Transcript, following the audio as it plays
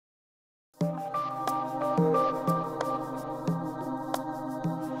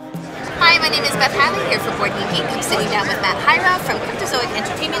name is Beth Hadley here for Board Game Geek. I'm sitting down with Matt Hyra from Cryptozoic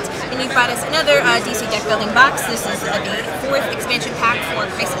Entertainment, and you brought us another DC deck building box. This is the 4th expansion pack for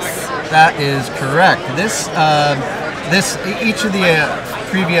Crisis. That is correct. Each of the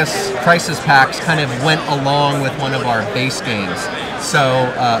previous Crisis packs kind of went along with one of our base games.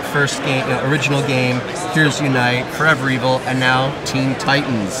 So first game, original game, Heroes Unite, Forever Evil, and now Teen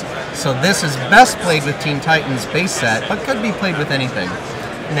Titans. So this is best played with Teen Titans base set, but could be played with anything.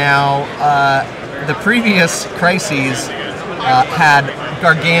 Now, the previous Crises had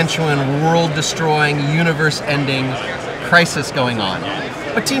gargantuan, world-destroying, universe-ending Crisis going on.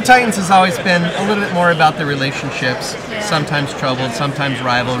 But Teen Titans has always been a little bit more about the relationships, sometimes troubled, sometimes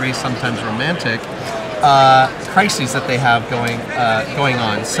rivalry, sometimes romantic, crises that they have going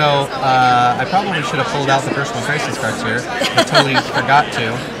on. So I probably should have pulled out the personal crisis cards here. I totally forgot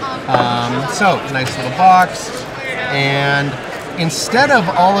to. So nice little box, and instead of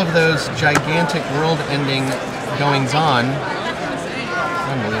all of those gigantic world-ending goings-on,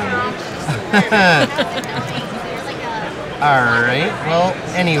 unbelievable. Alright, well,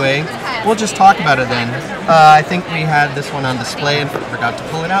 anyway, we'll just talk about it then. I think we had this one on display and forgot to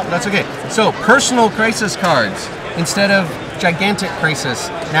pull it out, but that's okay. So, personal crisis cards. Instead of gigantic crisis,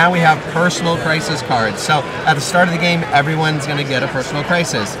 now we have personal crisis cards. So, at the start of the game, everyone's going to get a personal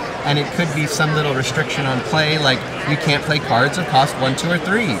crisis. And it could be some little restriction on play, like you can't play cards that cost 1, 2, or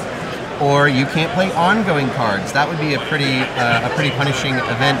 3. Or you can't play ongoing cards. That would be a pretty punishing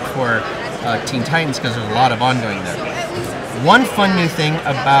event for Teen Titans because there's a lot of ongoing there. One fun new thing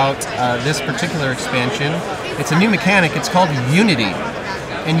about this particular expansion, it's a new mechanic, it's called Unity.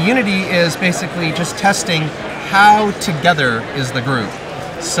 And Unity is basically just testing how together is the group.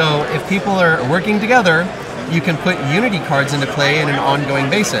 So if people are working together, you can put Unity cards into play in an ongoing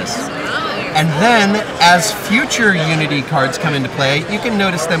basis. And then, as future Unity cards come into play, you can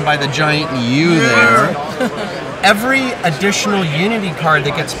notice them by the giant U there. Every additional Unity card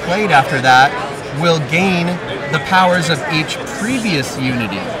that gets played after that will gain the powers of each previous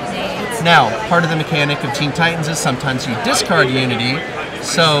Unity. Now, part of the mechanic of Teen Titans is sometimes you discard Unity,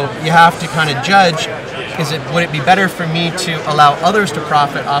 so you have to kind of judge, would it be better for me to allow others to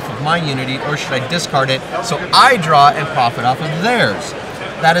profit off of my Unity, or should I discard it so I draw and profit off of theirs?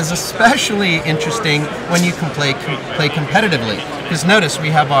 That is especially interesting when you can play competitively. Because notice, we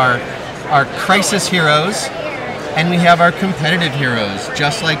have our Crisis heroes, and we have our competitive heroes,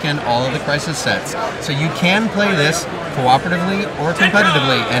 just like in all of the Crisis sets. So you can play this cooperatively or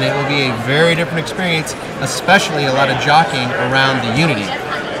competitively, and it will be a very different experience, especially a lot of jockeying around the Unity.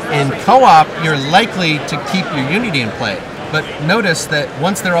 In co-op, you're likely to keep your Unity in play, but notice that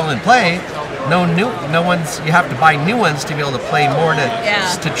once they're all in play, you have to buy new ones to be able to play more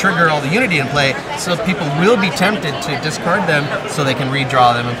to trigger all the Unity in play, so people will be tempted to discard them so they can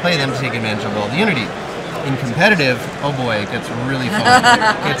redraw them and play them to take advantage of all the Unity. In competitive, oh boy, it gets really fun.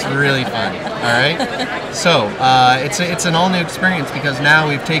 It's really fun. All right. So it's an all-new experience because now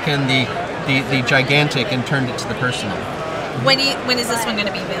we've taken the gigantic and turned it to the personal. When is this one going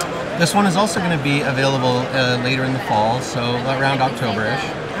to be available? This one is also going to be available later in the fall, so around October-ish.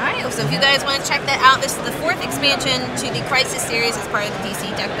 Alright, so if you guys want to check that out, this is the 4th expansion to the Crisis series as part of the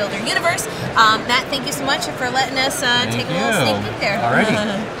DC Deck Builder universe. Matt, thank you so much for letting us take a little sneak peek there. Alrighty.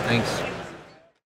 Thanks.